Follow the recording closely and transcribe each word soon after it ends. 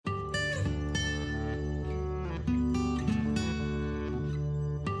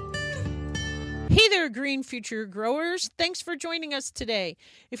Hey there, Green Future Growers. Thanks for joining us today.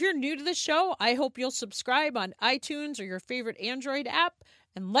 If you're new to the show, I hope you'll subscribe on iTunes or your favorite Android app,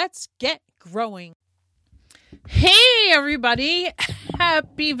 and let's get growing. Hey, everybody.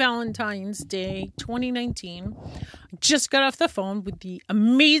 Happy Valentine's Day 2019. I just got off the phone with the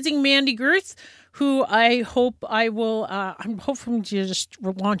amazing Mandy Girth, who I'm hoping to just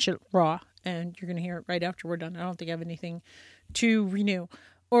launch it raw, and you're going to hear it right after we're done. I don't think I have anything to renew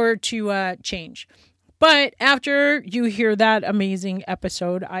or to change. But after you hear that amazing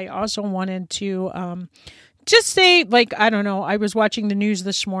episode, I also wanted to just say, I was watching the news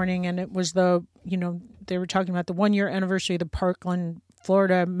this morning, and it was they were talking about the 1-year anniversary of the Parkland,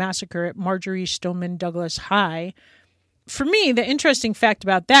 Florida massacre at Marjory Stoneman Douglas High. For me, the interesting fact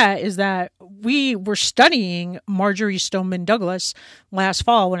about that is that we were studying Marjory Stoneman Douglas last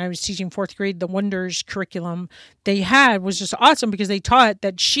fall when I was teaching 4th grade. The Wonders curriculum they had was just awesome because they taught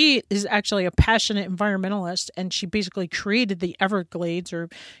that she is actually a passionate environmentalist, and she basically created the Everglades, or,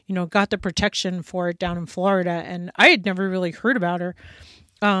 got the protection for it down in Florida. And I had never really heard about her.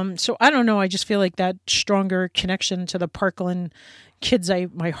 So I don't know. I just feel like that stronger connection to the Parkland kids.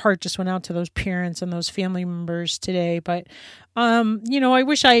 My heart just went out to those parents and those family members today. But, I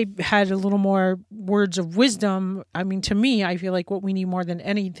wish I had a little more words of wisdom. I mean, to me, I feel like what we need more than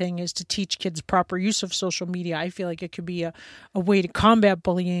anything is to teach kids proper use of social media. I feel like it could be a way to combat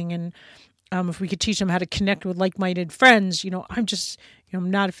bullying. And if we could teach them how to connect with like-minded friends, I'm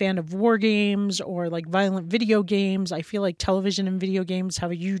not a fan of war games or like violent video games. I feel like television and video games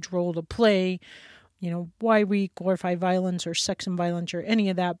have a huge role to play. Why we glorify violence or sex and violence or any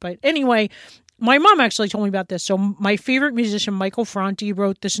of that. But anyway, my mom actually told me about this. So my favorite musician, Michael Franti,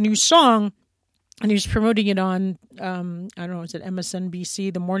 wrote this new song, and he was promoting it on, is it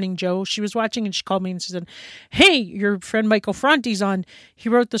MSNBC, The Morning Joe? She was watching, and she called me and she said, "Hey, your friend Michael Franti's on. He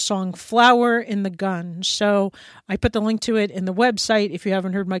wrote the song Flower in the Gun." So I put the link to it in the website. If you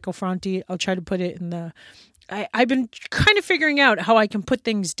haven't heard Michael Franti, I'll try to put it in the... I've been kind of figuring out how I can put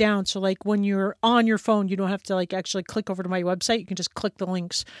things down. So like when you're on your phone, you don't have to actually click over to my website. You can just click the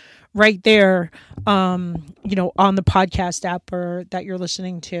links right there, on the podcast app or that you're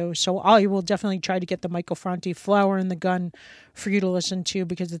listening to. So I will definitely try to get the Michael Franti Flower in the Gun for you to listen to,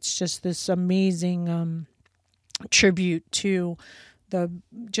 because it's just this amazing tribute to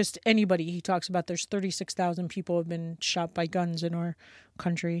just anybody. He talks about there's 36,000 people have been shot by guns in our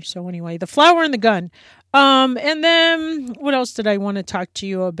country. So anyway, the Flower in the Gun. And then what else did I want to talk to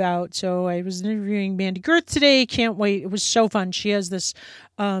you about? So I was interviewing Mandy Girth today. Can't wait. It was so fun. She has this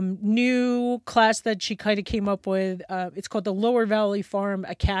new class that she kind of came up with. It's called the Lower Valley Farm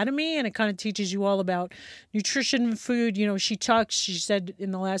Academy, and it kind of teaches you all about nutrition and food. She said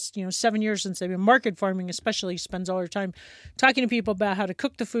in the last, 7 years since they've been market farming, especially, spends all her time talking to people about how to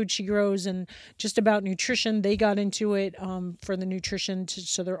cook the food she grows and just about nutrition. They got into it for the nutrition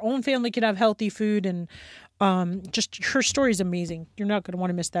so their own family could have healthy food, and just her story is amazing. You're not going to want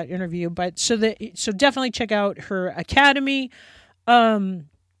to miss that interview. But so definitely check out her academy.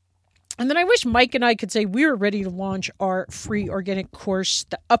 And then I wish Mike and I could say we were ready to launch our free organic course,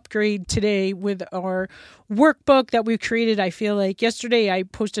 the upgrade, today with our workbook that we've created. I feel like yesterday I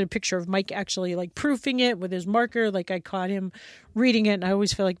posted a picture of Mike actually proofing it with his marker. I caught him reading it, and I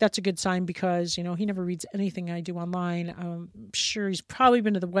always feel like that's a good sign because, he never reads anything I do online. I'm sure he's probably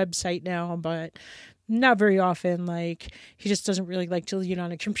been to the website now, but not very often. He just doesn't really like to read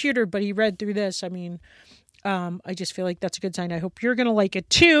on a computer, but he read through this. I just feel like that's a good sign. I hope you're going to like it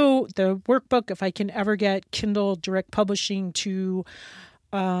too. The workbook, if I can ever get Kindle Direct Publishing to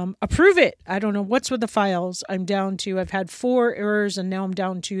approve it. I don't know what's with the files. I've had 4 errors, and now I'm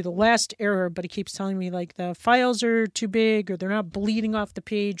down to the last error, but it keeps telling me the files are too big, or they're not bleeding off the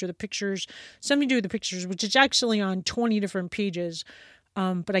page, or the pictures, something to do with the pictures, which is actually on 20 different pages.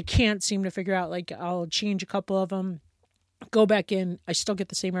 But I can't seem to figure out, I'll change a couple of them, go back in, I still get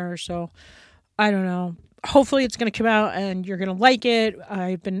the same error. So I don't know. Hopefully it's going to come out and you're going to like it.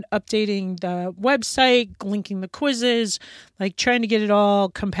 I've been updating the website, linking the quizzes, trying to get it all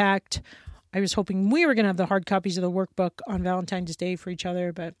compact. I was hoping we were going to have the hard copies of the workbook on Valentine's Day for each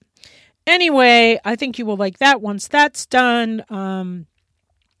other. But anyway, I think you will like that once that's done.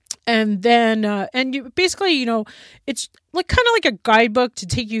 And then, and you basically, it's kind of like a guidebook to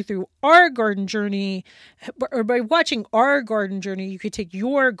take you through our garden journey, or by watching our garden journey, you could take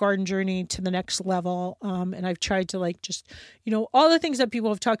your garden journey to the next level. And I've tried to just, all the things that people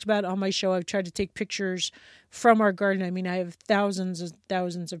have talked about on my show, I've tried to take pictures from our garden. I mean, I have thousands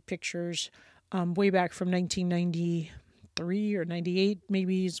of pictures, way back from 1993 or 98,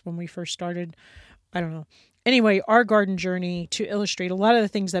 maybe is when we first started. I don't know. anyway, our garden journey to illustrate a lot of the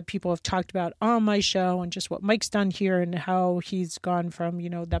things that people have talked about on my show and just what Mike's done here and how he's gone from,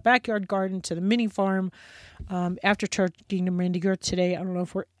 that backyard garden to the mini farm. After talking to Mandy Girth today, I don't know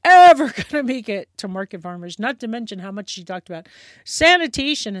if we're ever going to make it to Market Farmers, not to mention how much she talked about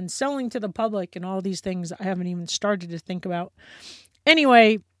sanitation and selling to the public and all these things I haven't even started to think about.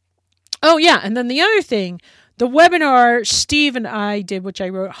 Anyway, oh yeah, and then the other thing, the webinar Steve and I did, which I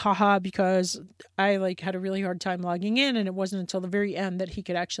wrote haha because I had a really hard time logging in, and it wasn't until the very end that he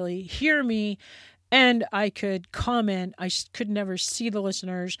could actually hear me and I could comment. I could never see the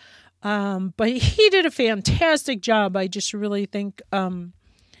listeners. But he did a fantastic job. I just really think,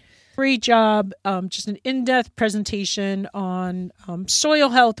 great job. Just an in-depth presentation on soil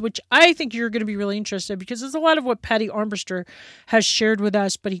health, which I think you're going to be really interested because there's a lot of what Patty Armbruster has shared with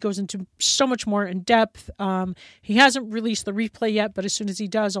us, but he goes into so much more in depth. He hasn't released the replay yet, but as soon as he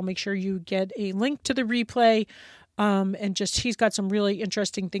does, I'll make sure you get a link to the replay. And he's got some really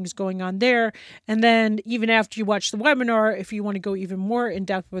interesting things going on there. And then even after you watch the webinar, if you want to go even more in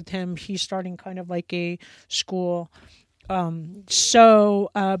depth with him, he's starting kind of like a school.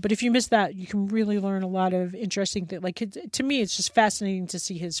 But if you missed that, you can really learn a lot of interesting things. To me, it's just fascinating to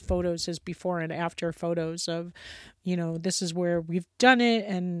see his photos, his before and after photos of, this is where we've done it.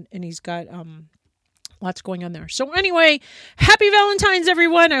 And he's got, lots going on there. So anyway, happy Valentine's,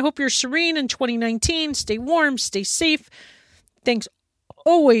 everyone. I hope you're serene in 2019. Stay warm, stay safe. Thanks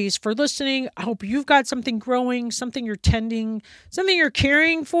always for listening. I hope you've got something growing, something you're tending, something you're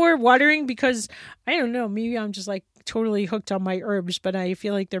caring for, watering, because I don't know, maybe I'm just totally hooked on my herbs, but I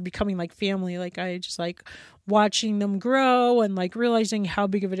feel like they're becoming like family. I just watching them grow and realizing how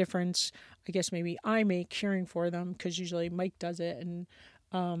big of a difference I guess maybe I make caring for them, because usually Mike does it, and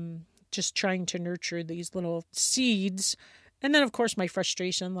just trying to nurture these little seeds. And then, of course, my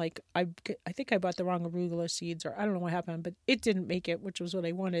frustration, I think I bought the wrong arugula seeds, or I don't know what happened, but it didn't make it, which was what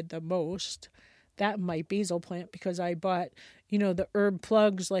I wanted the most. That and my basil plant, because I bought, the herb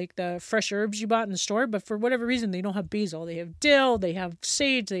plugs, the fresh herbs you bought in the store, but for whatever reason, they don't have basil. They have dill, they have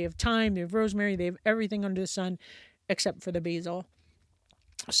sage, they have thyme, they have rosemary, they have everything under the sun except for the basil.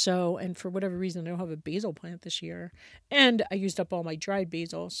 So, and for whatever reason, I don't have a basil plant this year. And I used up all my dried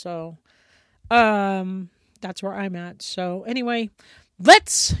basil. So, that's where I'm at. So anyway,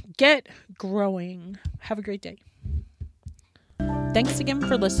 let's get growing. Have a great day. Thanks again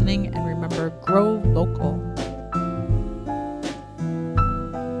for listening. And remember, grow local.